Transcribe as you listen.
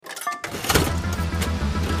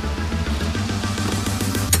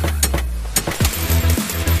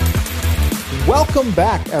Welcome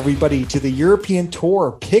back, everybody, to the European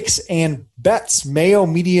Tour Picks and Bets Mayo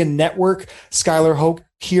Media Network. Skylar Hoke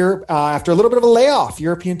here after a little bit of a layoff.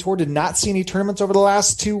 European Tour did not see any tournaments over the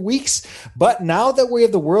last 2 weeks, but now that we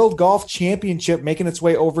have the World Golf Championship making its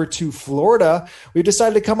way over to Florida, we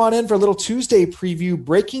decided to come on in for a little Tuesday preview,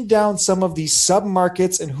 breaking down some of these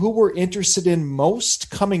sub-markets and who we're interested in most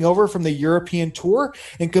coming over from the European Tour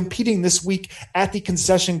and competing this week at the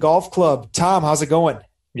Concession Golf Club. Tom, how's it going?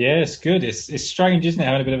 Yeah, it's good. It's strange, isn't it,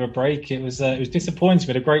 having a bit of a break? It was disappointing.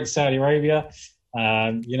 We had a great Saudi Arabia.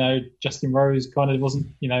 Justin Rose kind of wasn't,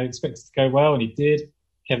 expected to go well, and he did.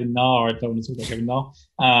 Kevin Na, I don't want to talk about Kevin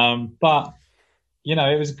Na. But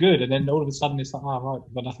it was good. And then all of a sudden it's like, right,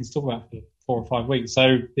 we've got nothing to talk about for 4 or 5 weeks.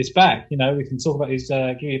 So it's back. We can talk about give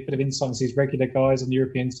you a bit of insight into these regular guys on the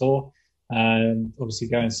European Tour. Obviously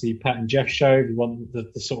go and see Pat and Jeff's show. We want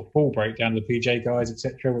the sort of full breakdown of the PJ guys,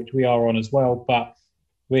 etc., which we are on as well. But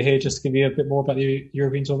we're here just to give you a bit more about the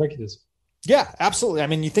European Tour regulars. Yeah, absolutely. I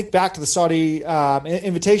mean, you think back to the Saudi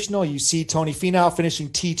Invitational, you see Tony Finau finishing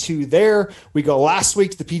T2 there. We go last week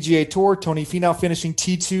to the PGA Tour, Tony Finau finishing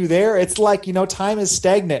T2 there. It's like, time is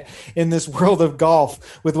stagnant in this world of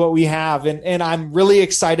golf with what we have. And I'm really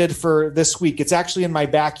excited for this week. It's actually in my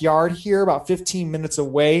backyard here, about 15 minutes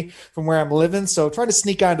away from where I'm living. So trying to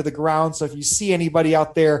sneak onto the ground. So if you see anybody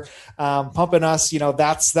out there pumping us,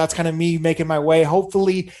 that's kind of me making my way,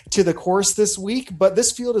 hopefully, to the course this week. But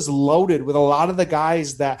this field is loaded with a lot of the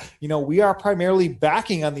guys that, we are primarily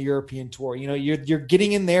backing on the European Tour. You're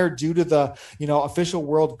getting in there due to the, official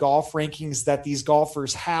world golf rankings that these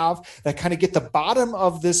golfers have that kind of get the bottom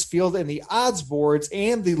of this field in the odds boards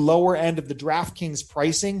and the lower end of the DraftKings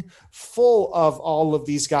pricing full of all of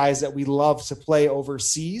these guys that we love to play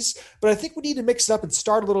overseas. But I think we need to mix it up and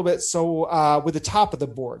start a little bit. So with the top of the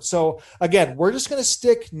board. So again, we're just going to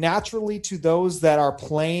stick naturally to those that are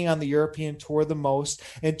playing on the European Tour the most.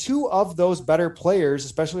 And two of those better players,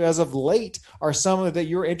 especially as of late, are some that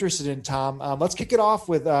you're interested in, Tom. Let's kick it off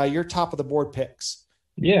with your top of the board picks.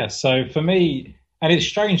 Yeah, so for me, and it's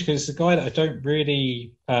strange because it's a guy that I don't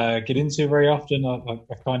really get into very often.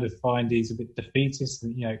 I kind of find he's a bit defeatist.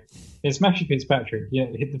 And, it's Matthew Fitzpatrick.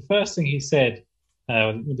 The first thing he said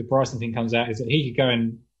when the Bryson thing comes out is that he could go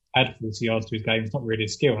and add 40 yards to his game. It's not really a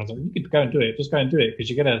skill. And I was like, you could go and do it. Just go and do it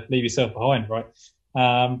because you're going to leave yourself behind, right?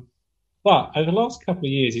 But over the last couple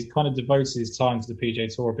of years, he's kind of devoted his time to the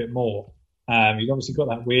PGA Tour a bit more. He'd obviously got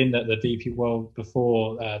that win at the DP World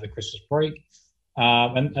before the Christmas break,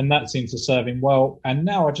 and that seems to serve him well. And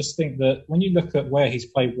now I just think that when you look at where he's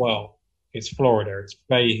played well, it's Florida, it's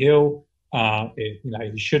Bay Hill.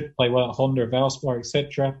 He should play well at Honda, Valspar,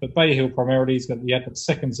 etc. But Bay Hill primarily, he had the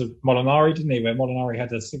seconds of Molinari, didn't he? Where Molinari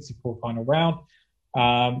had a 64 final round.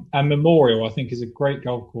 And Memorial, I think, is a great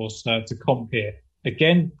golf course to comp here.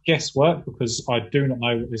 Again, guesswork, because I do not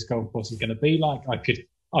know what this golf course is going to be like. I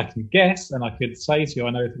can guess and I could say to you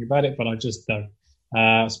I know everything about it, but I just don't.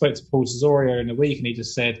 I spoke to Paul Cesario in the week and he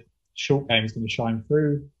just said short game is going to shine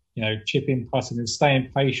through. Chipping, putting, and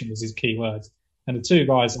staying patient was his key words. And the two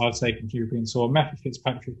guys I've taken to European Tour, Matthew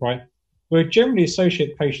Fitzpatrick, right, we're generally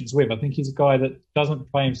associate patience with. I think he's a guy that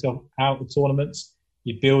doesn't play himself out of tournaments.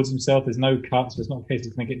 He builds himself. There's no cuts. There's not a case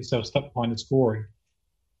of going to get yourself stuck behind the scoring.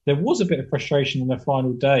 There was a bit of frustration on the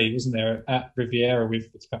final day, wasn't there, at Riviera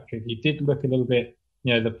with Fitzpatrick? He did look a little bit,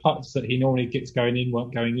 the putts that he normally gets going in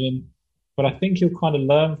weren't going in. But I think he'll kind of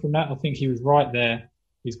learn from that. I think he was right there.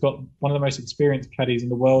 He's got one of the most experienced caddies in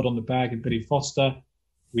the world on the bag in Billy Foster.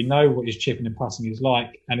 We know what his chipping and putting is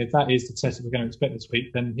like. And if that is the test that we're going to expect this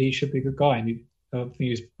week, then he should be a good guy. And I think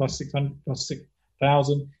he's plus 600, plus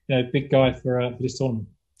 6,000, big guy for this tournament.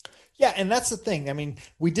 Yeah, and that's the thing. I mean,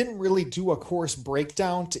 we didn't really do a course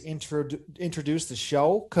breakdown to introduce the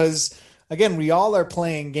show because, again, we all are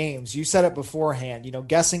playing games. You said it beforehand.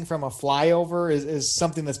 Guessing from a flyover is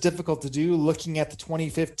something that's difficult to do. Looking at the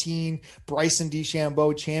 2015 Bryson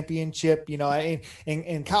DeChambeau Championship,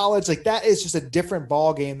 in college, like that is just a different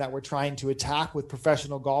ball game that we're trying to attack with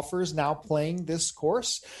professional golfers now playing this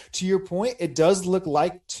course. To your point, it does look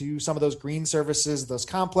like to some of those green surfaces, those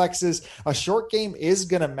complexes, a short game is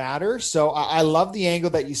going to matter. So I love the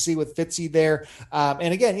angle that you see with Fitzy there.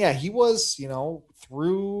 And again, yeah, he was,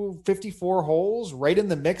 through 54 holes, right in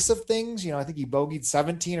the mix of things. I think he bogeyed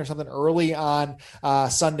 17 or something early on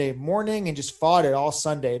Sunday morning and just fought it all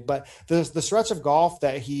Sunday. But the stretch of golf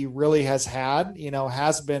that he really has had,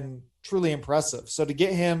 has been truly impressive. So to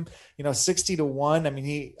get him, 60-1, I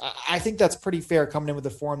mean, I think that's pretty fair coming in with the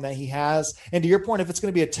form that he has. And to your point, if it's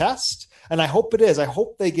going to be a test, and I hope it is, I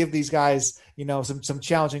hope they give these guys, some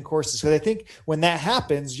challenging courses. Because I think when that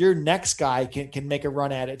happens, your next guy can make a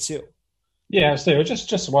run at it too. Yeah, absolutely.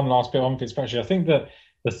 Just one last bit on Fitzpatrick. I think that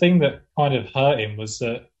the thing that kind of hurt him was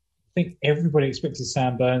that I think everybody expected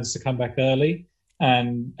Sam Burns to come back early,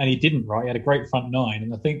 and he didn't. Right, he had a great front nine,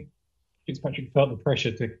 and I think Fitzpatrick felt the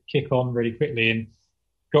pressure to kick on really quickly and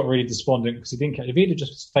got really despondent because he didn't catch. If he'd have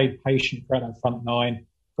just stayed patient throughout that front nine,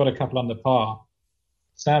 got a couple under par,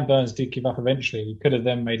 Sam Burns did give up eventually. He could have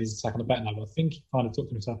then made his attack on the back nine, but I think he kind of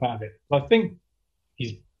talked himself out of it. But I think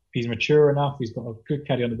he's he's mature enough. He's got a good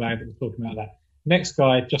caddy on the bag, but we're talking about that. Next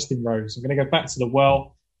guy, Justin Rose. I'm going to go back to the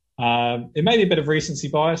well. It may be a bit of recency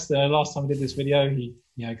bias. The last time I did this video, he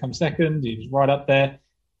come second. He was right up there.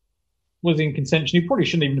 Was in contention. He probably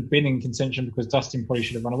shouldn't even have been in contention because Dustin probably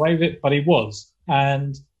should have run away with it, but he was.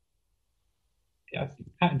 And I think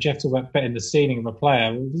Pat and Jeff talk about betting the ceiling of a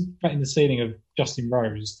player. Well, if he's betting the ceiling of Justin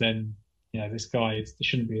Rose, then this guy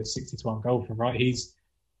shouldn't be a 60-1 golfer, right? He's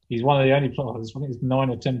one of the only players. I think there's 9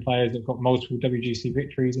 or 10 players that've got multiple WGC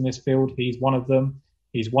victories in this field. He's one of them.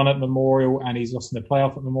 He's won at Memorial and he's lost in the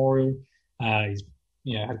playoff at Memorial. He's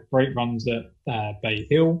had great runs at Bay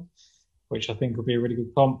Hill, which I think will be a really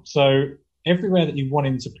good comp. So everywhere that you want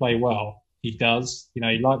him to play well, he does. He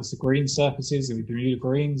likes the green surfaces and the Bermuda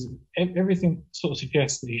greens. Everything sort of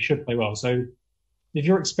suggests that he should play well. So if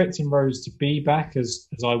you're expecting Rose to be back as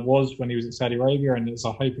I was when he was at Saudi Arabia, and as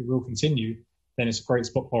I hope it will continue, then it's a great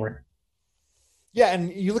spot for him. Yeah,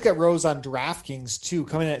 and you look at Rose on DraftKings too,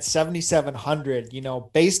 coming in at 7,700.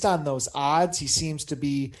 Based on those odds, he seems to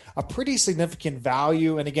be a pretty significant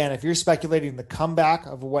value. And again, if you're speculating the comeback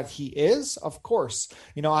of what he is, of course,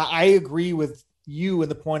 I agree with you in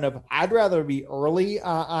the point of I'd rather be early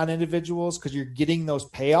on individuals because you're getting those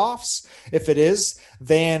payoffs if it is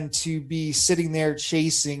than to be sitting there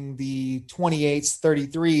chasing the 28s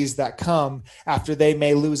 33s that come after they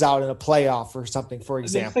may lose out in a playoff or something, for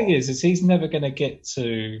example. The thing is he's never going to get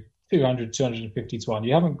to 200 250 to 1.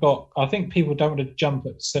 You haven't got, I think people don't want to jump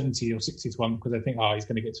at 70 or 60 to 1 because they think he's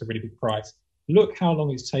going to get to a really big price. Look how long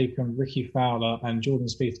it's taken Ricky Fowler and Jordan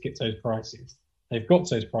Spieth to get to those prices. They've got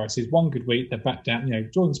those prices. One good week, they're back down.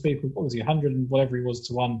 Jordan Spieth, what was he, 100 and whatever he was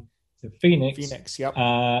to 1 to Phoenix. Yep.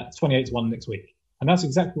 28 to 1 next week. And that's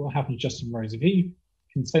exactly what happened to Justin Rose. If he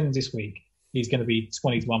contends this week, he's going to be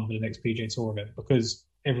 20 to 1 for the next PGA Tour event because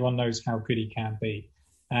everyone knows how good he can be.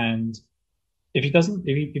 And if he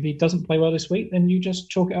doesn't play well this week, then you just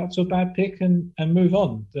chalk it up to a bad pick and move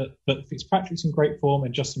on. But Fitzpatrick's in great form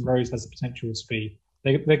and Justin Rose has the potential to be.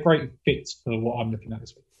 They're great fits for what I'm looking at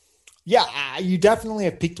this week. Yeah, you definitely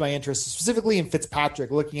have piqued my interest, specifically in Fitzpatrick,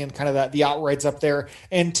 looking in kind of the outrights up there.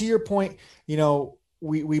 And to your point,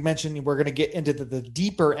 we mentioned we're going to get into the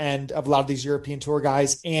deeper end of a lot of these European Tour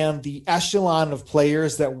guys, and the echelon of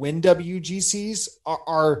players that win WGCs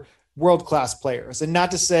are world-class players. And not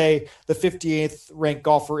to say the 58th ranked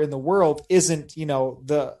golfer in the world isn't,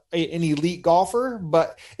 an elite golfer,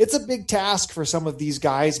 but it's a big task for some of these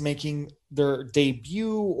guys making their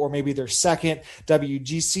debut or maybe their second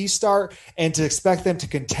WGC start and to expect them to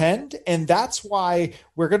contend. And that's why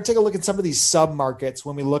we're going to take a look at some of these sub markets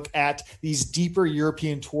when we look at these deeper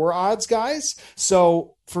European Tour odds, guys.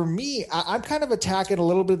 So for me, I'm kind of attacking a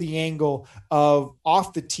little bit of the angle of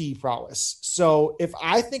off the tee prowess. So if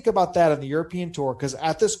I think about that on the European Tour, because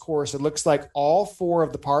at this course, it looks like all 4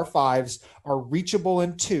 of the par 5s are reachable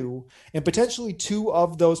in 2, and potentially 2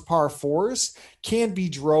 of those par 4s can be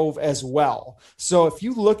drove as well. So if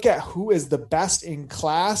you look at who is the best in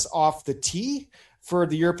class off the tee for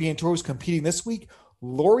the European Tour who's competing this week,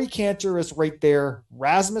 Laurie Cantor is right there,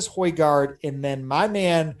 Rasmus Højgaard, and then my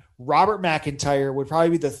man Robert McIntyre would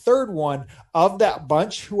probably be the third one of that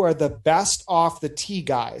bunch who are the best off the tee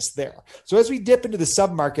guys there. So as we dip into the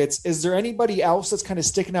submarkets, is there anybody else that's kind of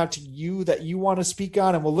sticking out to you that you want to speak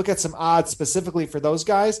on? And we'll look at some odds specifically for those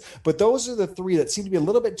guys, but those are the 3 that seem to be a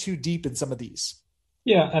little bit too deep in some of these.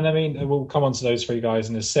 Yeah, and I mean, we'll come on to those 3 guys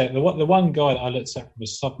in a sec. The one guy that I looked at from a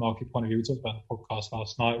submarket point of view, we talked about the podcast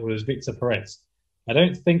last night, was Victor Perez. I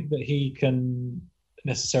don't think that he can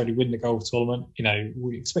necessarily win the golf tournament.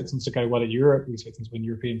 We expect him to go well at Europe. We expect him to win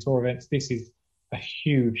European Tour events. This is a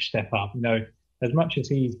huge step up. As much as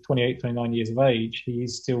he's 28, 29 years of age, he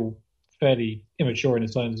is still fairly immature in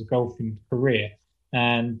terms of golfing career.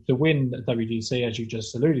 And the win at WGC, as you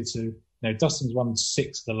just alluded to, Dustin's won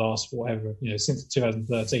 6 of the last since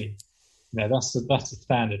 2013. That's the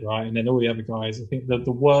standard, right? And then all the other guys, I think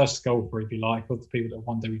the worst golfer, if you like, of the people that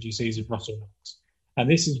won WGCs is Russell Knox. And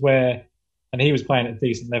this is where, and he was playing at a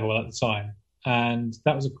decent level at the time. And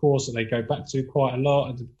that was a course that they go back to quite a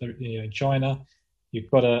lot in China. You've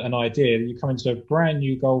got an idea that you come into a brand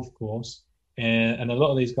new golf course, and a lot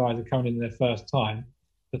of these guys are coming in their first time.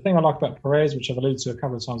 The thing I like about Perez, which I've alluded to a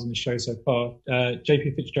couple of times on the show so far,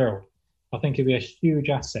 JP Fitzgerald. I think he'll be a huge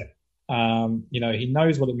asset. He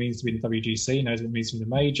knows what it means to be in the WGC, he knows what it means to be in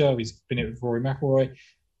the major. He's been it with Rory McIlroy.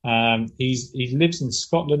 He lives in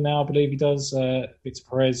Scotland now, I believe he does, Victor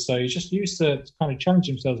Perez. So he's just used to kind of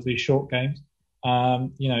challenging himself to these short games.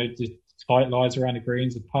 The tight lies around the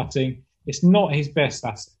greens, the putting. It's not his best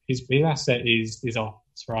asset. His asset is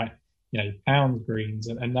irons, right? Pound greens,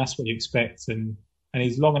 and that's what you expect. And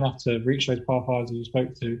he's long enough to reach those par fives you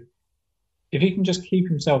spoke to. If he can just keep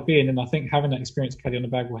himself in, and I think having that experienced caddy on the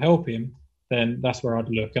bag will help him, then that's where I'd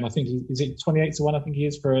look. And I think is it 28-1? I think he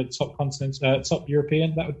is for a top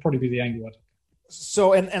European. That would probably be the angle.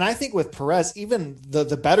 So, and I think with Perez, even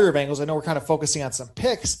the better of angles, I know we're kind of focusing on some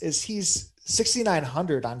picks, is he's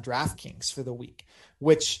 6,900 on DraftKings for the week,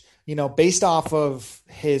 which, based off of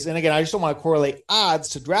his, and again, I just don't want to correlate odds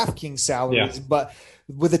to DraftKings salaries, but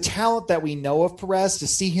with the talent that we know of Perez, to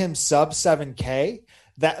see him sub 7K,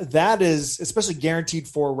 that is, especially guaranteed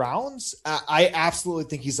 4 rounds. I absolutely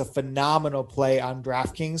think he's a phenomenal play on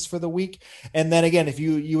DraftKings for the week. And then again, if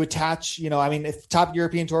you attach, if top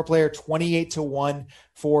European Tour player, 28-1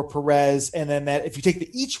 for Perez. And then that, if you take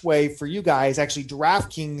the each way for you guys, actually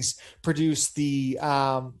DraftKings produced the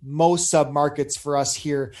most sub markets for us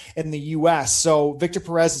here in the US. So Victor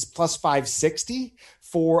Perez is plus 560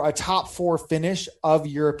 for a top 4 finish of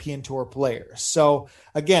European Tour players. So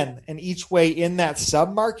again, and each way in that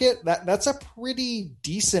sub market, that's a pretty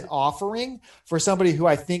decent offering for somebody who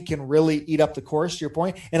I think can really eat up the course, to your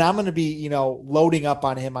point. And I'm going to be, loading up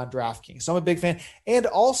on him on DraftKings. So I'm a big fan. And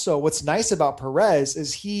also what's nice about Perez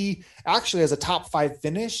is he actually has a top 5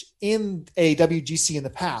 finish in a WGC in the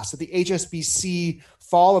past. At the HSBC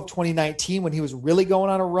fall of 2019, when he was really going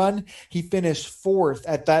on a run, he finished 4th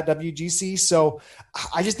at that WGC. So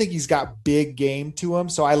I just think he's got big game to him.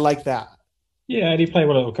 So I like that. Yeah, and he played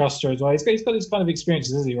well at Augusta as well. He's got this kind of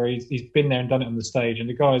experiences, isn't he, where he's been there and done it on the stage. And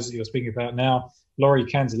the guys that you're speaking about now, Laurie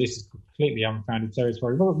Kanza, this is completely unfounded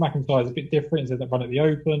territory. Robert McIntyre is a bit different. He's had that run at the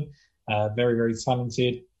Open, very, very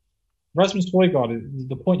talented. Rasmus Højgaard,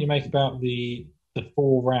 the point you make about the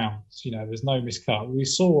 4 rounds, there's no miscut. We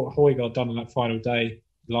saw what Højgaard done on that final day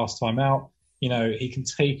last time out. He can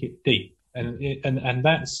take it deep. And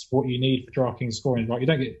that's what you need for DraftKings scoring, right? You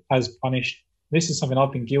don't get as punished. This is something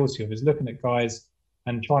I've been guilty of, is looking at guys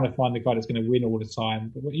and trying to find the guy that's going to win all the time.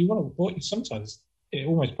 But sometimes it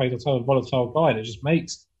almost plays a volatile guy that just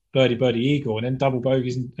makes birdie eagle and then double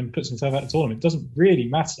bogeys and puts himself out of the tournament. It doesn't really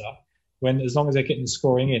matter as long as they're getting the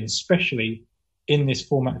scoring in, especially in this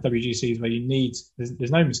format of WGCs where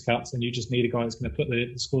there's no miscuts and you just need a guy that's going to put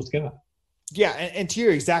the scores together. Yeah, and to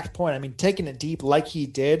your exact point, I mean, taking it deep like he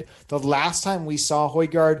did, the last time we saw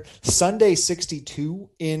Højgaard, Sunday 62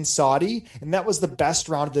 in Saudi, and that was the best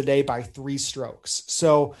round of the day by 3 strokes.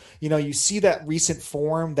 So, you see that recent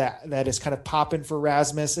form that is kind of popping for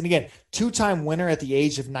Rasmus. And again, 2-time winner at the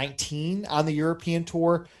age of 19 on the European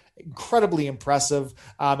Tour. Incredibly impressive.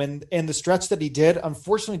 And the stretch that he did,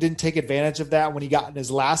 unfortunately, didn't take advantage of that when he got in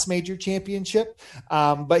his last major championship.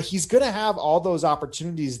 But he's going to have all those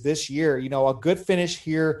opportunities this year. A good finish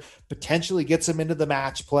here potentially gets him into the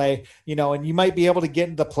match play, and you might be able to get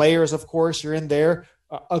into the players. Of course, you're in there.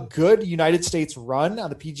 A good United States run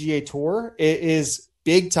on the PGA Tour is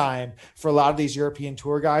big time for a lot of these European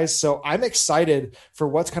Tour guys. So I'm excited for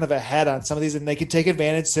what's kind of ahead on some of these, and they can take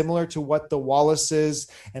advantage similar to what the Wallaces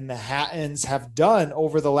and the Hattons have done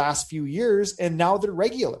over the last few years. And now they're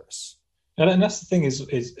regulars. And that's the thing is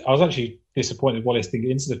I was actually disappointed Wallace didn't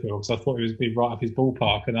get into the field because I thought it was be right up his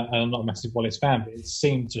ballpark. And I'm not a massive Wallace fan, but it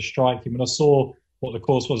seemed to strike him. When I saw what the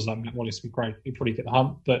course was, like, Matt Wallace would be great. He'd probably get the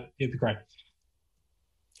hump, but it'd be great.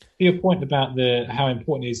 To your point about how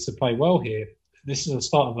important it is to play well here, this is the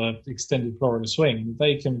start of an extended Florida swing. If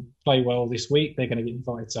they can play well this week, they're going to get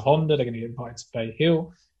invited to Honda. They're going to get invited to Bay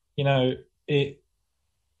Hill.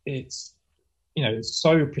 It's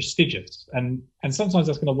so prestigious, and sometimes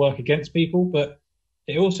that's going to work against people, but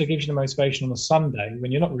it also gives you the motivation on a Sunday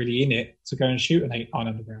when you're not really in it to go and shoot an 8-9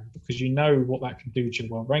 under round, because you know what that can do to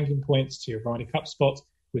your world ranking points, to your Ryder Cup spots,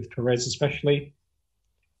 with Perez especially.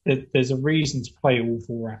 There's a reason to play all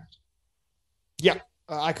 4 rounds. Yeah.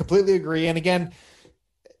 I completely agree. And again,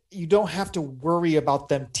 you don't have to worry about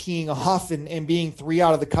them teeing off and being 3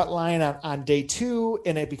 out of the cut line on day 2,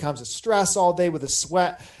 and it becomes a stress all day with a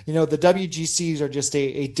sweat. The WGCs are just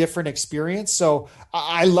a different experience. So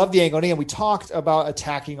I love the angle. And again, we talked about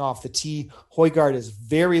attacking off the tee. Højgaard is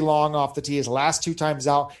very long off the tee. His last 2 times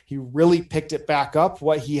out, he really picked it back up,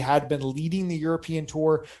 what he had been leading the European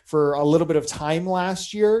Tour for a little bit of time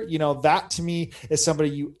last year. That to me is somebody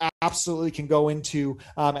you absolutely can go into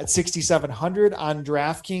at 6,700 on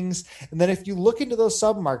DraftKings. DraftKings. And then if you look into those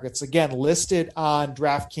submarkets, again, listed on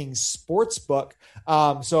DraftKings Sportsbook.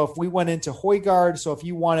 So if we went into Højgaard, so if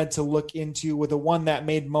you wanted to look into with the one that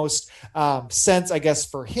made most sense, I guess,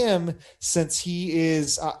 for him, since he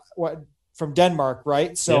is from Denmark,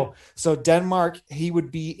 right? So Denmark, he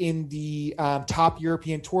would be in the top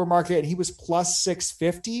European Tour market, and he was plus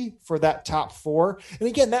 650 for that top four. And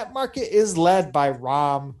again, that market is led by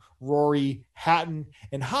Rahm, Rory, Hatton,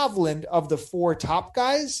 and Hovland of the four top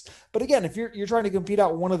guys. But again, if you're trying to compete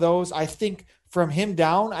out one of those, I think from him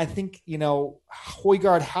down, I think,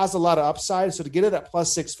 Højgaard has a lot of upside. So to get it at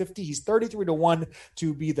plus 650, he's 33-1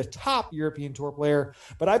 to be the top European Tour player.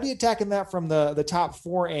 But I'd be attacking that from the top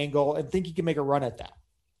four angle and think he can make a run at that.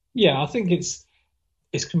 Yeah, I think it's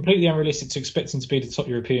completely unrealistic to expect him to be the top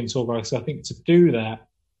European Tour guy. So I think to do that,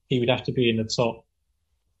 he would have to be in the top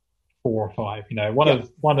 4 or 5.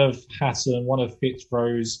 One of Hatton, one of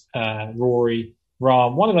Fitzrose, Rory,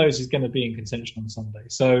 Rahm. One of those is going to be in contention on Sunday.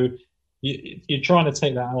 So you're trying to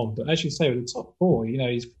take that on. But as you say, with the top 4,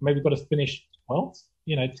 he's maybe got to finish 12th,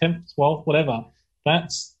 10th, 12th, whatever.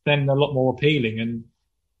 That's then a lot more appealing. And,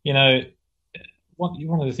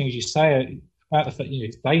 one of the things you say about the fact,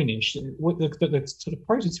 he's Danish, the sort of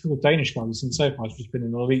prototypical Danish guy we've seen so far has just been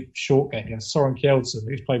an elite short game. Soren Kjeldsen,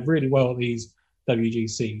 who's played really well at these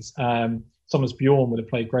WGCs. Thomas Bjorn would have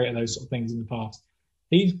played great at those sort of things in the past.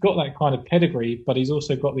 He's got that kind of pedigree, but he's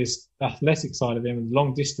also got this athletic side of him and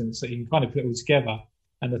long distance that he can kind of put it all together.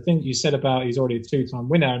 And the thing that you said about he's already a 2-time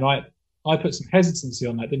winner, and I put some hesitancy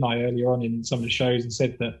on that, didn't I, earlier on in some of the shows, and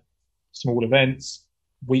said that small events,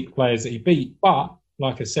 weak players that he beat. But,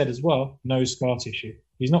 like I said as well, no scar tissue.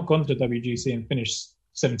 He's not gone to WGC and finished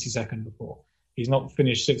 72nd before. He's not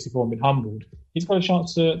finished 64 and been humbled. He's got a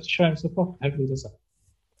chance to show himself off. Hopefully he does that.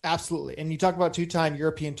 Absolutely. And you talk about 2-time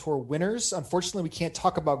European Tour winners. Unfortunately, we can't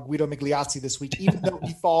talk about Guido Migliozzi this week, even though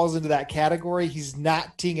he falls into that category. He's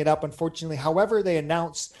not teeing it up, unfortunately. However, they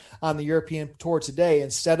announced on the European Tour today,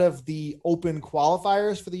 instead of the open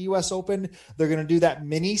qualifiers for the U.S. Open, they're going to do that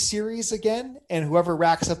mini series again. And whoever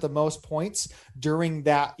racks up the most points during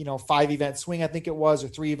that, 5-event swing, I think it was, or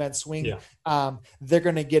 3-event swing, they're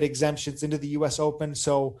going to get exemptions into the U.S. Open.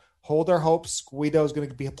 So hold our hopes. Guido is going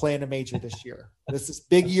to be playing a major this year. This is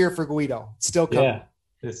big year for Guido. It's still coming. Yeah.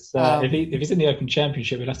 If he's in the Open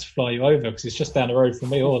Championship, we'll have to fly you over because it's just down the road from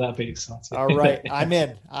me. Oh, that'd be exciting. All right. I'm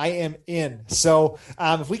in. I am in. So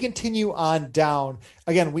if we continue on down,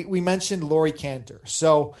 again, we mentioned Laurie Canter.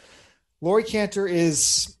 So Laurie Canter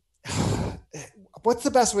is... what's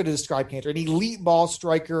the best way to describe Canter? An elite ball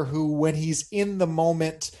striker who, when he's in the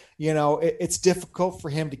moment, it's difficult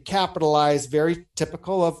for him to capitalize. Very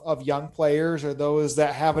typical of young players or those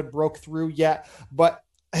that haven't broke through yet. But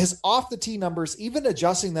his off the tee numbers, even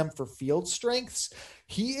adjusting them for field strengths,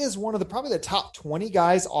 he is one of probably the top 20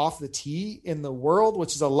 guys off the tee in the world,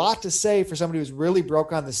 which is a lot to say for somebody who's really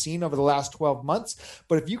broke on the scene over the last 12 months.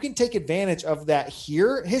 But if you can take advantage of that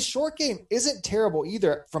here, his short game isn't terrible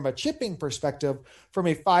either from a chipping perspective. From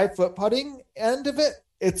a 5-foot putting end of it,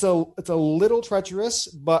 it's a little treacherous.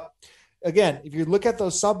 But again, if you look at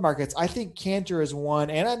those submarkets, I think Canter is one,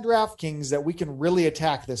 and on DraftKings, that we can really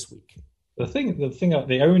attack this week.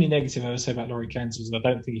 The only negative I would say about Laurie Canter is I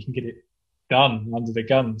don't think he can get it done under the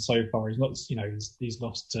gun so far. He's not, he's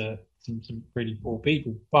lost to some really poor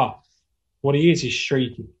people. But what he is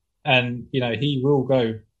streaky. And, he will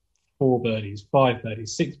go 4 birdies, 5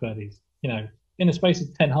 birdies, 6 birdies, in the space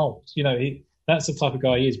of 10 holes. That's the type of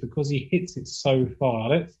guy he is because he hits it so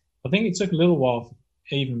far. I think it took a little while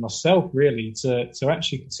for even myself, really, to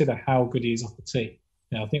actually consider how good he is off the tee.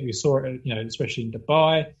 I think we saw it, especially in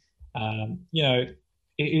Dubai. It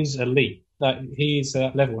is elite. That he is at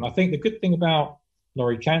that level. And I think the good thing about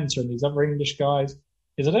Laurie Canter and these other English guys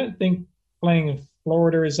is I don't think playing in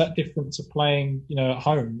Florida is that different to playing, at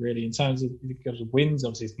home, really, in terms of winds.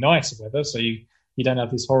 Obviously, it's nicer weather, so you don't have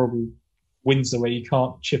this horrible Windsor where you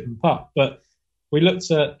can't chip and putt. But I looked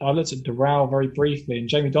at Doral very briefly, and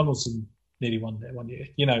Jamie Donaldson nearly won there one year.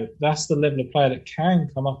 That's the level of player that can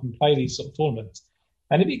come up and play these sort of tournaments.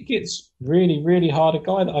 And if it gets really, really hard, a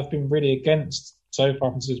guy that I've been really against so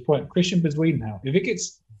far to this point, Christian Bezuidenhout. If it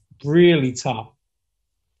gets really tough,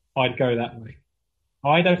 I'd go that way.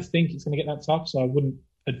 I don't think it's going to get that tough, so I wouldn't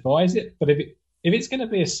advise it. But if it's going to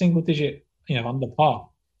be a single digit, under par,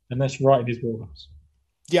 then that's right in his wheelhouse.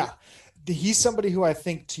 Yeah, he's somebody who I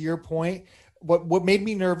think, to your point, what made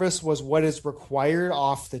me nervous was what is required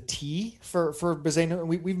off the tee for Bezuidenhout.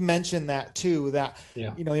 We've mentioned that too. That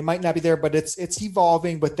he might not be there, but it's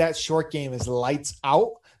evolving. But that short game is lights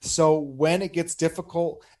out. So when it gets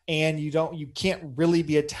difficult and you can't really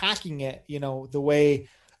be attacking it, the way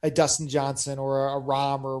a Dustin Johnson or a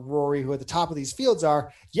Rahm or a Rory, who at the top of these fields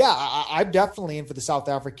are, yeah, I'm definitely in for the South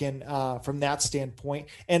African from that standpoint.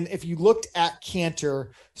 And if you looked at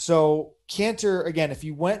Cantor, so Cantor, again, if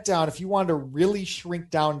you wanted to really shrink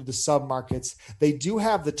down to the sub markets, they do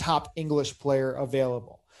have the top English player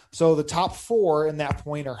available. So the top four in that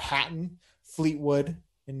point are Hatton, Fleetwood,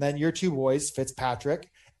 and then your two boys, Fitzpatrick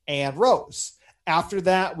and Rose. After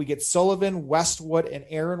that, we get Sullivan, Westwood, and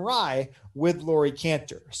Aaron Rai with Laurie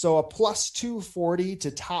Cantor. So a plus 240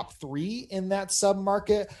 to top three in that sub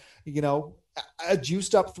market, a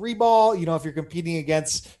juiced up three ball, if you're competing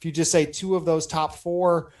against, if you just say two of those top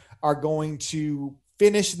four are going to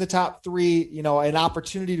finish in the top three, an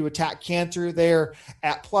opportunity to attack Cantor there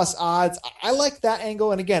at plus odds. I like that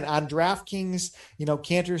angle. And again, on DraftKings,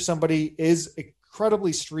 Cantor, somebody is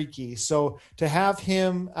incredibly streaky. So to have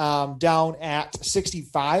him down at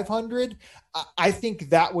 6,500, I think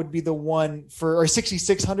that would be the one or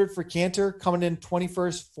 6,600 for Cantor coming in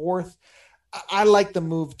 21st, 4th. I like the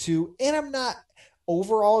move too. And I'm not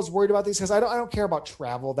overall as worried about these because I don't care about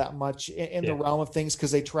travel that much in the realm of things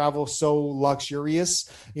because they travel so luxurious,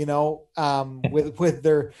 with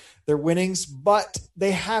their winnings, but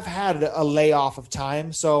they have had a layoff of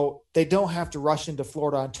time. So they don't have to rush into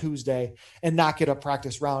Florida on Tuesday and not get a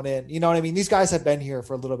practice round in. You know what I mean? These guys have been here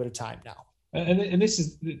for a little bit of time now. And this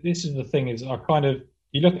is the thing is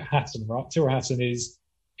you look at Hatton, right? Tyrrell Hatton he's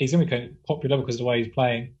going to be popular because of the way he's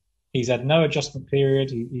playing. He's had no adjustment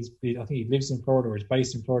period. I think he lives in Florida or is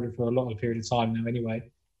based in Florida for a lot of period of time now. Anyway,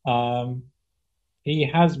 we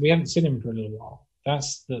haven't seen him for a little while.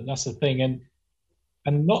 That's the thing, and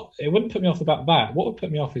it wouldn't put me off about that. What would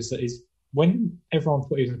put me off is when everyone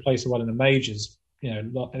thought he was in place well in the majors,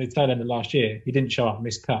 at the tail end of last year, he didn't show up,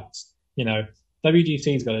 missed cuts.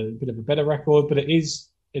 WGC's got a bit of a better record, but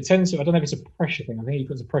it tends to. I don't know if it's a pressure thing. I think he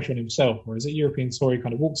puts a pressure on himself. Whereas at European Tour, he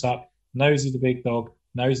kind of walks up, knows he's the big dog,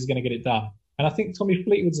 knows he's going to get it done. And I think Tommy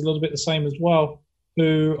Fleetwood's a little bit the same as well,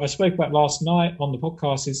 who I spoke about last night on the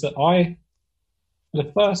podcast, is that for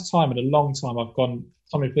the first time in a long time,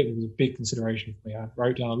 Tommy Fleetwood was a big consideration for me. I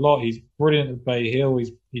wrote down a lot. He's brilliant at Bay Hill.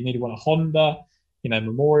 He nearly won a Honda.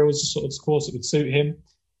 Memorial was the sort of course that would suit him.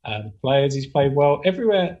 The players, he's played well.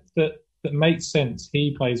 Everywhere that makes sense,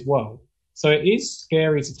 he plays well. So it is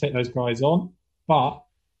scary to take those guys on, but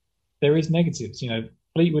there is negatives.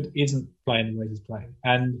 Fleetwood isn't playing the way he's playing.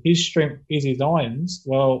 And his strength is his irons.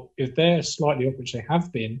 Well, if they're slightly off, which they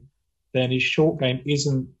have been, then his short game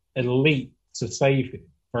isn't elite to save him,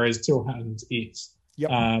 whereas Tyrrell Hatton's is. Yep.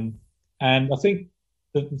 And I think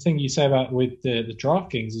the thing you say about with the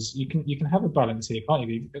DraftKings is you can have a balance here, can't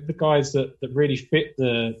you? You've got the guys that really fit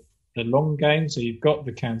the long game. So you've got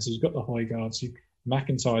the Cantors, you've got the Højgaards,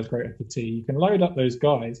 McIntyre's great at the tee. You can load up those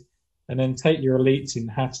guys and then take your elites in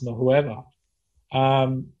Hatton or whoever.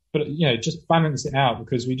 But just balance it out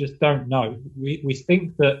because we just don't know. We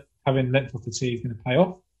think that having length off the tee is going to pay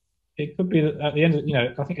off. It could be that at the end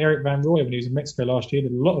of, I think Eric Van Rooyen, when he was in Mexico last year,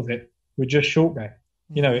 did a lot of it with just short game.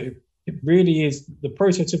 It really is the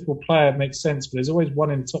prototypical player makes sense, but there's always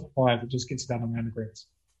one in the top 5 that just gets it down around the greens.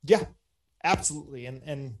 Yeah, absolutely.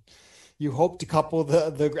 And you hope to couple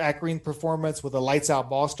the at green performance with a lights out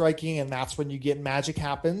ball striking, and that's when you get magic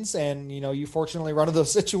happens. And, you fortunately run into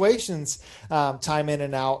those situations time in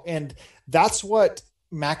and out. And that's what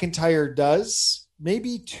McIntyre does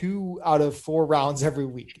maybe 2 out of 4 rounds every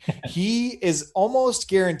week. He is almost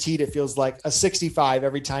guaranteed, it feels like, a 65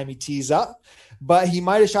 every time he tees up, but he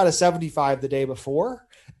might have shot a 75 the day before.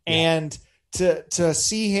 Yeah. And to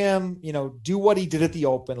see him, do what he did at the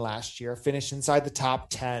Open last year, finish inside the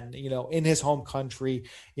top 10, in his home country,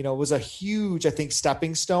 was a huge, I think,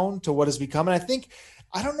 stepping stone to what has become. And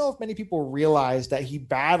I don't know if many people realize that he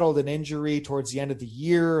battled an injury towards the end of the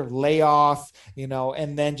year, layoff,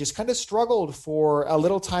 and then just kind of struggled for a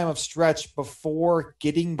little time of stretch before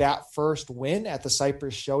getting that first win at the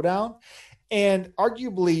Cyprus Showdown. And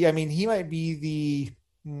arguably, he might be the,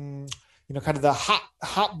 kind of the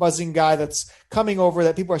hot buzzing guy that's coming over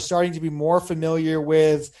that people are starting to be more familiar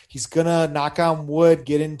with. He's going to, knock on wood,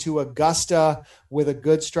 get into Augusta with a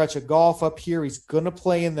good stretch of golf up here. He's going to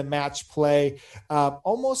play in the match play.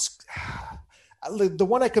 Almost the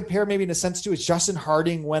one I compare maybe in a sense to is Justin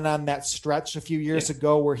Harding went on that stretch a few years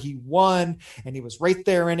ago where he won and he was right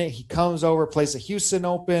there in it. He comes over, plays the Houston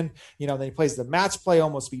Open, then he plays the match play,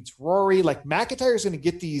 almost beats Rory. Like McIntyre is going to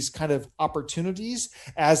get these kind of opportunities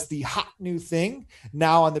as the hot new thing.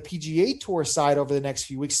 Now on the PGA Tour side over the next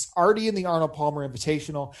few weeks, he's already in the Arnold Palmer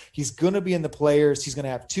Invitational. He's going to be in the Players. He's going to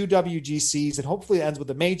have 2 WGCs and hopefully it ends with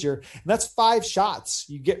a major. And that's 5 shots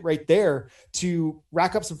you get right there to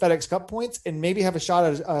rack up some FedEx Cup points and maybe maybe have a shot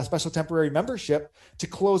at a special temporary membership to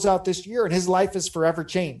close out this year. And his life is forever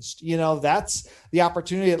changed. That's the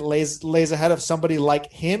opportunity that lays ahead of somebody like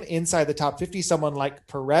him inside the top 50, someone like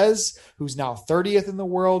Perez, who's now 30th in the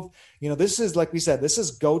world. This is, like we said, this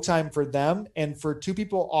is go time for them. And for two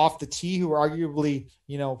people off the tee who are arguably,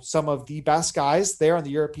 some of the best guys there on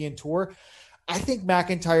the European Tour, I think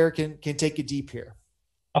McIntyre can take it deep here.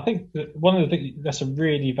 I think that one of the things, that's a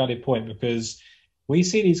really valid point, because we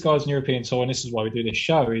see these guys in European Tour, and this is why we do this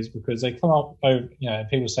show, is because they come up, and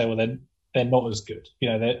people say, well, they're not as good.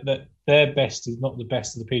 Their best is not the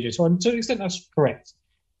best of the PGA Tour. And to an extent, that's correct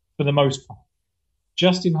for the most part.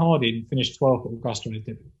 Justin Harding finished 12th at Augusta on his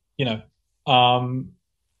debut.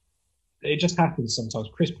 It just happens sometimes.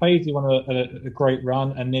 Chris Paisley won a great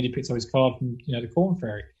run and nearly picked up his card from the Corn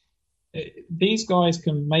Ferry. These guys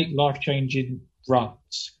can make life-changing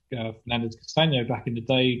runs. Fernando Castagno back in the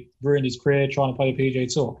day ruined his career trying to play the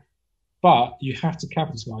PGA Tour. But you have to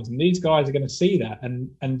capitalise, and these guys are going to see that.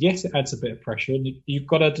 And yes, it adds a bit of pressure, and you've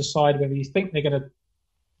got to decide whether you think they're going to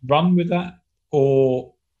run with that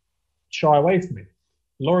or shy away from it.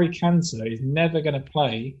 Laurie Cantor is never going to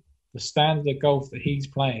play the standard of golf that he's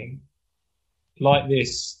playing like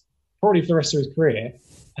this probably for the rest of his career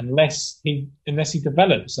unless he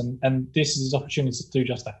develops, and this is his opportunity to do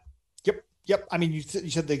just that. Yep. I mean, you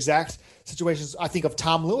said the exact situations. I think of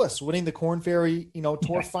Tom Lewis winning the Corn Ferry,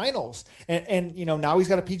 Tour finals. And now he's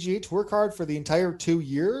got a PGA Tour card for the entire 2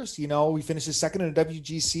 years. He finishes second in a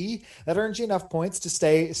WGC. That earns you enough points to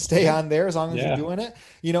stay on there as long as you're doing it.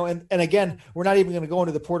 And again, we're not even going to go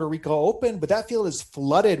into the Puerto Rico Open, but that field is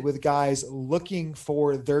flooded with guys looking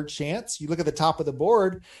for their chance. You look at the top of the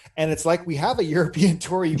board, and it's like we have a European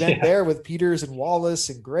Tour event there with Peters and Wallace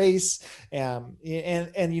and Grace. And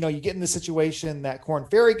you get in the situation that Corn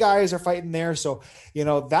Ferry guys are fighting there. So,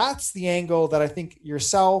 that's the angle that I think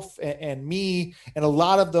yourself and me and a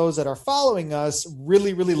lot of those that are following us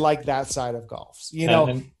really, really like that side of golf.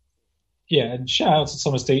 And shout out to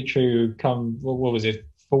Thomas Dietrich, who what was it,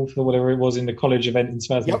 fourth or whatever it was in the college event in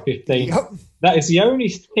 2015. Yep. That is the only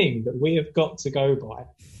thing that we have got to go by.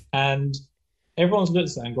 And everyone's looked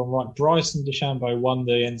at that and gone, right, Bryson DeChambeau won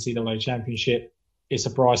the NCAA championship. It's a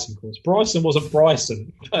Bryson course. Bryson wasn't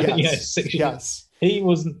Bryson. Yes. 6 years. He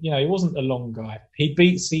wasn't, he wasn't a long guy. He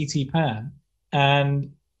beat C.T. Pan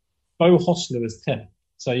and Bo Hostler was 10.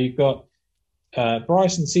 So you've got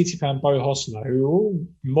Bryson, C.T. Pan, Bo Hostler, who are all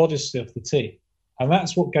modestly off the tee. And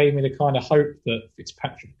that's what gave me the kind of hope that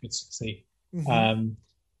Fitzpatrick could succeed.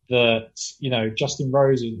 That, Justin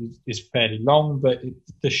Rose is fairly long, but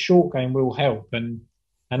the short game will help. And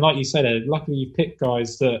like you said, luckily you pick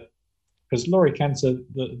guys that, because Laurie Cantor,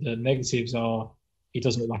 the negatives are he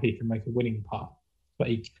doesn't look like he can make a winning putt, but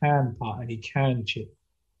he can putt and he can chip.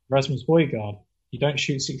 Rasmus Højgaard, you don't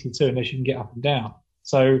shoot 62 unless you can get up and down.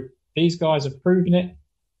 So these guys have proven it.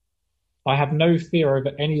 I have no fear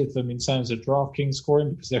over any of them in terms of DraftKings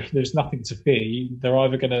scoring, because there's nothing to fear. They're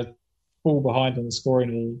either going to fall behind on the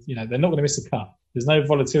scoring or, they're not going to miss a cut. There's no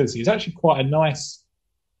volatility. It's actually quite a nice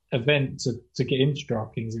event to get into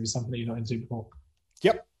DraftKings if it's something that you're not into before.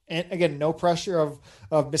 Yep. And again, no pressure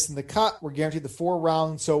of missing the cut. We're guaranteed the 4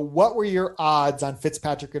 rounds. So what were your odds on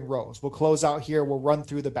Fitzpatrick and Rose? We'll close out here. We'll run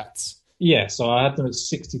through the bets. Yeah, so I had them at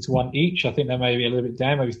 60-1 each. I think they may be a little bit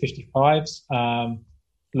down, maybe 55s.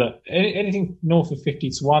 Look, anything north of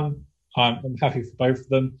 50-1, I'm happy for both of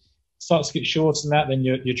them. Starts to get shorter than that, then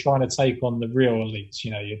you're trying to take on the real elites.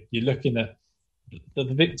 You're looking at the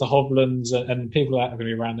Victor Hovlands and people that are going to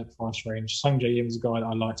be around that price range. Sung Jae Im is a guy that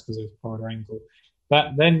I liked because of his prior ankle.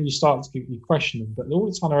 But then you start to question them. But all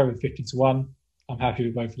the time they're over 50-1. I'm happy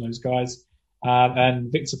with both of those guys. And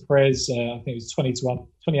Victor Perez, I think it was 20-1,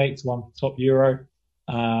 28-1 top Euro.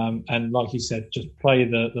 And like you said, just play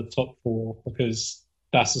the top 4 because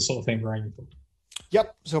that's the sort of thing we're aiming for.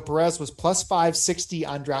 Yep. So Perez was plus 560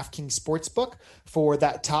 on DraftKings Sportsbook for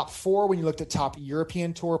that top 4. When you looked at top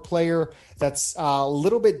European Tour player, that's a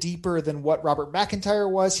little bit deeper than what Robert McIntyre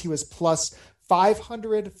was. He was plus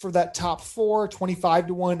 500 for that top 4,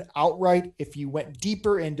 25-1 outright. If you went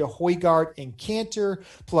deeper into Højgaard and Cantor,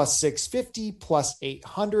 plus 650, plus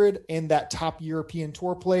 800 in that top European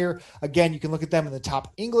Tour player. Again, you can look at them in the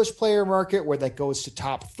top English player market where that goes to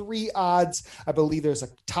top 3 odds. I believe there's a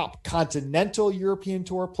top continental European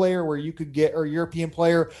Tour player where you could get, or European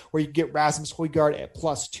player where you get Rasmus Højgaard at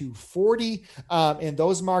plus 240 in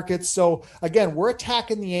those markets. So again, we're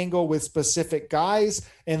attacking the angle with specific guys.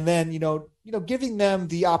 And then, giving them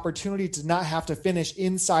the opportunity to not have to finish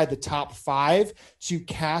inside the top 5 to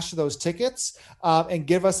cash those tickets and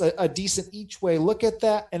give us a decent each way look at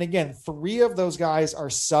that. And again, 3 of those guys are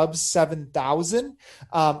sub 7,000.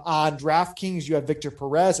 On DraftKings, you have Victor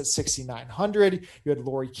Perez at 6,900. You had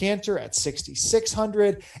Laurie Cantor at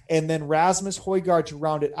 6,600. And then Rasmus Højgaard to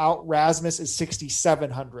round it out. Rasmus is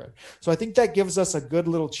 6,700. So I think that gives us a good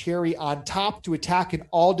little cherry on top to attack in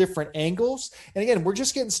all different angles. And again, we're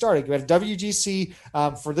just getting started. We have WGC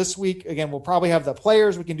for this week. Again, we'll probably have the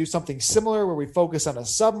players. We can do something similar where we focus on a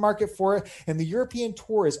sub market for it. And the European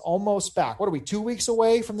Tour is almost back. What are we, 2 weeks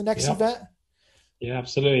away from the next event? Yeah,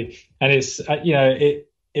 absolutely. And it's,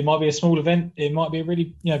 it might be a small event. It might be a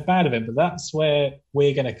really, bad event, but that's where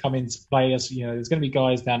we're going to come into play. As there's going to be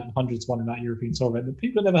guys down at 100-1 in that European Tour event that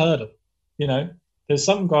people have never heard of. There's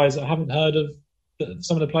some guys that haven't heard of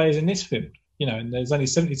some of the players in this field, and there's only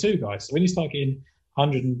 72 guys. So when you start getting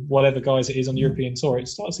 100 and whatever guys it is on the European Tour, it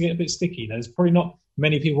starts to get a bit sticky. There's probably not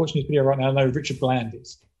many people watching this video right now know who Richard Bland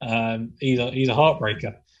is. He's a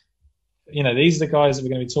heartbreaker. These are the guys that we're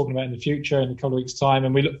going to be talking about in the future in a couple of weeks' time,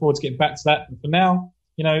 and we look forward to getting back to that. But for now,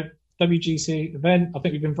 WGC event, I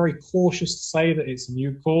think we've been very cautious to say that it's a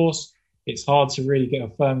new course. It's hard to really get a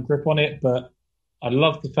firm grip on it, but I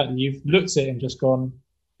love the fact that you've looked at it and just gone,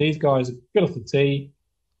 these guys are good off the tee.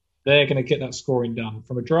 They're going to get that scoring done.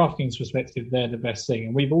 From a DraftKings perspective, they're the best thing.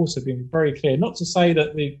 And we've also been very clear, not to say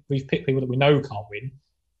that we've picked people that we know can't win.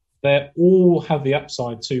 They all have the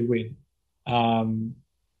upside to win.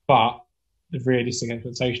 But the realistic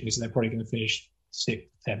expectation is that they're probably going to finish 6th,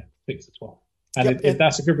 10th, 6th to 12th. And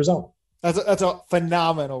that's a good result. That's a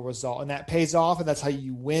phenomenal result, and that pays off, and that's how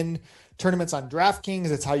you win tournaments on DraftKings.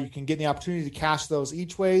 That's how you can get the opportunity to cash those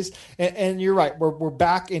each ways. And you're right. We're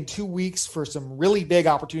back in 2 weeks for some really big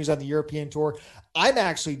opportunities on the European Tour. I'm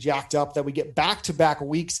actually jacked up that we get back-to-back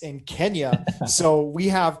weeks in Kenya. So we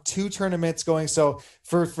have 2 tournaments going. So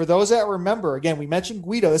for those that remember, again, we mentioned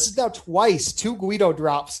Guido. This is now twice 2 Guido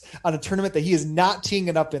drops on a tournament that he is not teeing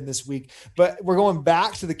it up in this week. But we're going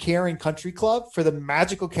back to the Karen Country Club for the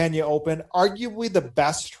Magical Kenya Open, arguably the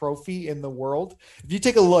best trophy in the world. If you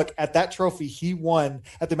take a look at that trophy he won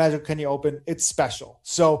at the Magical Kenya Open, it's special.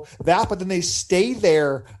 So that, but then they stay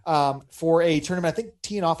there for a tournament, I think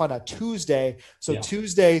teeing off on a Tuesday. So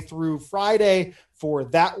Tuesday through Friday for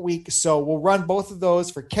that week. So we'll run both of those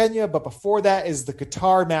for Kenya, but before that is the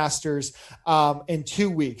Qatar Masters in 2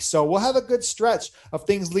 weeks. So we'll have a good stretch of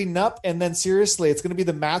things leading up. And then seriously, it's going to be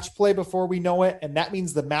the match play before we know it. And that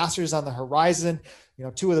means the Masters on the horizon,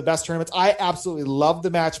 2 of the best tournaments. I absolutely love the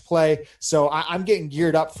match play. So I'm getting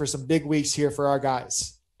geared up for some big weeks here for our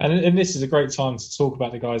guys. And this is a great time to talk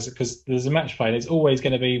about the guys because there's a match play. There's always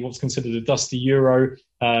going to be what's considered a dusty Euro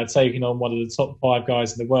taking on one of the top 5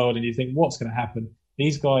 guys in the world. And you think, what's going to happen?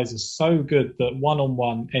 These guys are so good that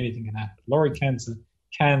one-on-one, anything can happen. Laurie Cantor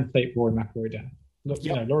can take Rory McIlroy down. Look,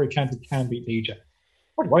 Laurie Cantor can beat DJ.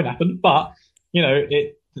 Probably won't happen, but,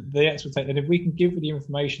 the expectation that if we can give you the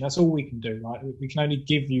information, that's all we can do, right? We can only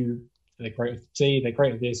give you they're great at the tee, they're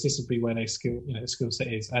great at this. This will be where their skill set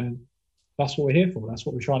is. And that's what we're here for. That's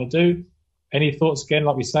what we're trying to do. Any thoughts, again,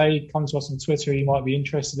 like we say, come to us on Twitter you might be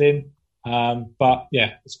interested in. But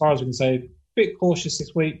yeah, as far as we can say, a bit cautious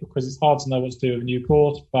this week because it's hard to know what to do with a new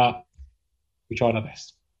course, but we tried our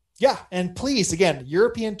best. Yeah, and please, again,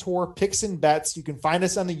 European Tour Picks and Bets. You can find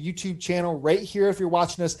us on the YouTube channel right here if you're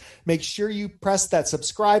watching us. Make sure you press that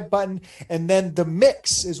subscribe button. And then the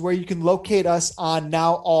mix is where you can locate us on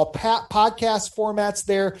now all podcast formats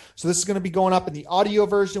there. So this is going to be going up in the audio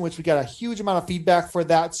version, which we got a huge amount of feedback for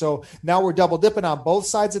that. So now we're double dipping on both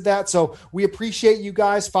sides of that. So we appreciate you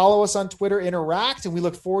guys. Follow us on Twitter, interact, and we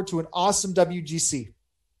look forward to an awesome WGC.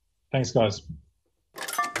 Thanks, guys.